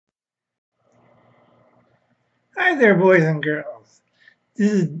Hi there, boys and girls.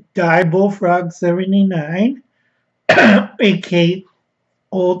 This is Diebulfrog79, aka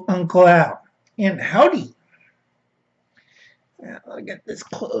Old Uncle Al. And howdy. I'll get this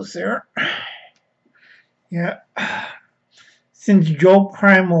closer. Yeah. Since Joe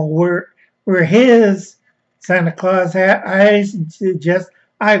Primal wear his Santa Claus hat, I suggest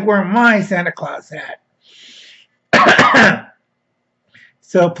I wear my Santa Claus hat.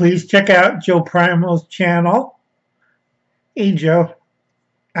 So please check out Joe Primal's channel. Hey, Joe.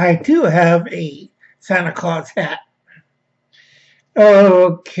 I too have a Santa Claus hat.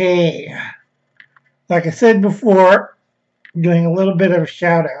 Okay. Like I said before, doing a little bit of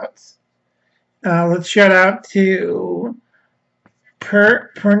shout outs. Let's shout out to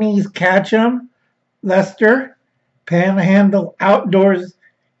Pernies Catchem, Lester, Panhandle Outdoors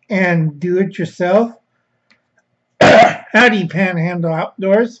and Do It Yourself. Howdy, Panhandle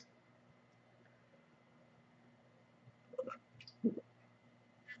Outdoors.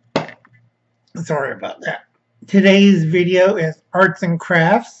 Sorry about that. Today's video is arts and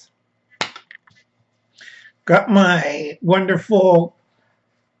crafts. Got my wonderful,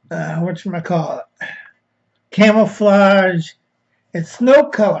 whatchamacallit, camouflage and snow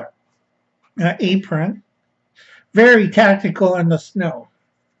color apron. Very tactical in the snow.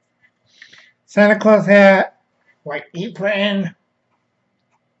 Santa Claus hat, white apron.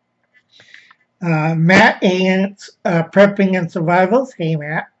 Matt Ants, Prepping and Survivals. Hey,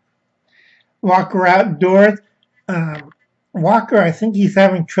 Matt. Walker Outdoors. Walker, I think he's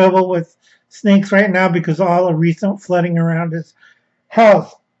having trouble with snakes right now because of all the recent flooding around his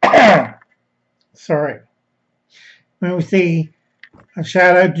house. Sorry. When we say a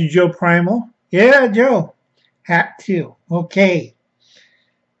shout out to Joe Primal. Yeah, Joe. Hat too. Okay.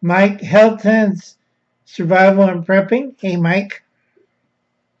 Mike Helton's Survival and Prepping. Hey, Mike.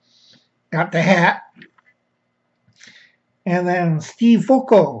 Got the hat. And then Steve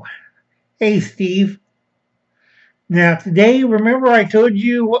Foco. Hey, Steve. Now, today, remember I told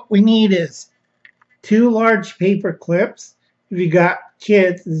you what we need is 2 large paper clips. If you got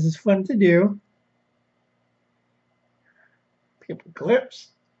kids, this is fun to do. Paper clips.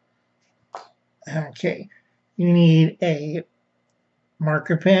 Okay. You need a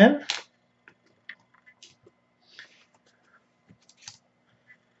marker pen.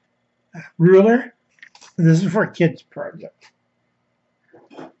 A ruler. This is for a kids project.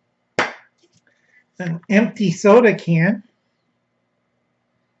 An empty soda can.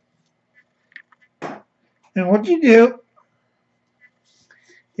 And what you do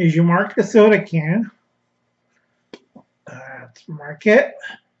is you mark the soda can. Let's mark it.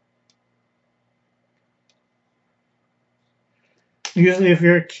 Usually if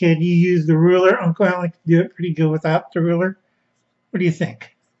you're a kid, you use the ruler. Uncle Alan can do it pretty good without the ruler. What do you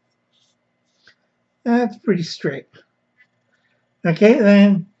think? That's pretty straight. Okay,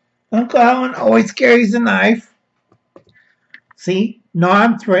 then Uncle Alan always carries a knife. See?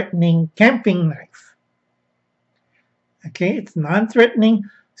 Non-threatening camping knife. Okay, it's non-threatening.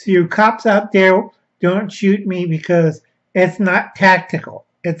 So you cops out there, don't shoot me because it's not tactical.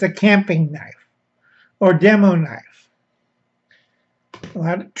 It's a camping knife or demo knife. A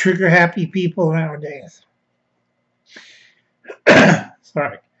lot of trigger-happy people nowadays.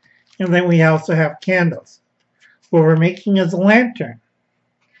 Sorry. And then we also have candles. What we're making is a lantern.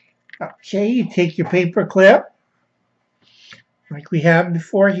 Okay, you take your paper clip, like we have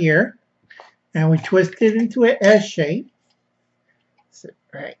before here, and we twist it into an S shape. Sit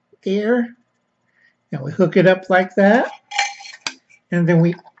right there. And we hook it up like that. And then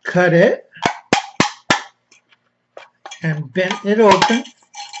we cut it and bend it open.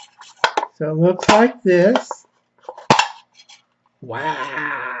 So it looks like this.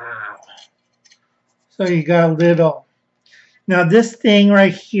 Wow. So you got a little. Now this thing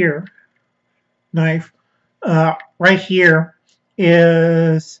right here, knife, right here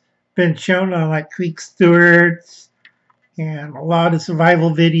is been shown on like Creek Stewards and a lot of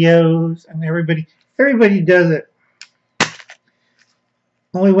survival videos, and everybody does it.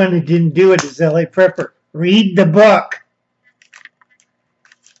 Only one who didn't do it is LA Prepper. Read the book.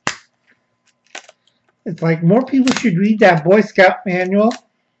 It's like more people should read that Boy Scout manual.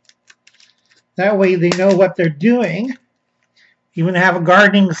 That way they know what they're doing. Even have a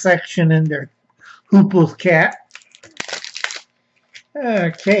gardening section in their Hoople's cat.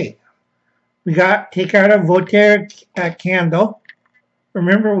 Okay. We got take out a Voltaire candle.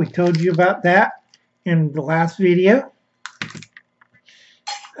 Remember we told you about that in the last video.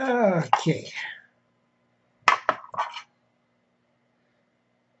 Okay.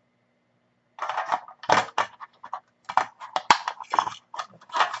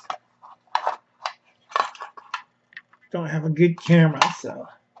 don't have a good camera, so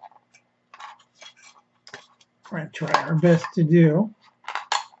we're going to try our best to do.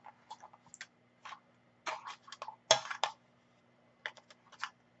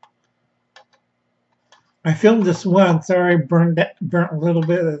 I filmed this once. Sorry, burnt a little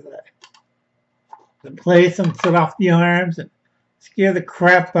bit of the place and set off the arms and scare the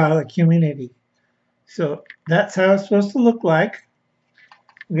crap out of the community. So that's how it's supposed to look like.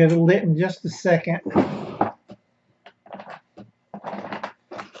 We'll get it lit in just a second.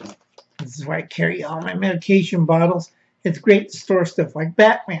 This is why I carry all my medication bottles. It's great to store stuff like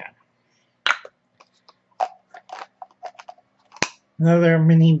Batman. Another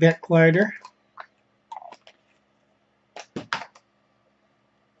mini vet glider.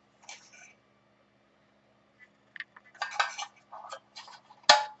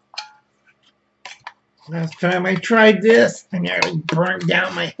 Last time I tried this, I nearly burned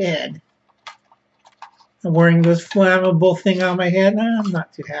down my head. I'm wearing this flammable thing on my head. I'm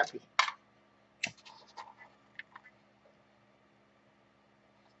not too happy.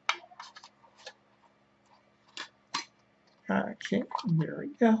 Okay, there we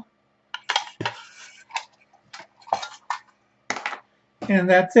go. And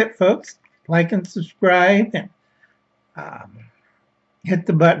that's it, folks. Like and subscribe and hit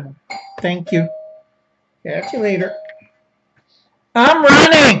the button. Thank you. Catch you later. I'm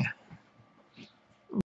running!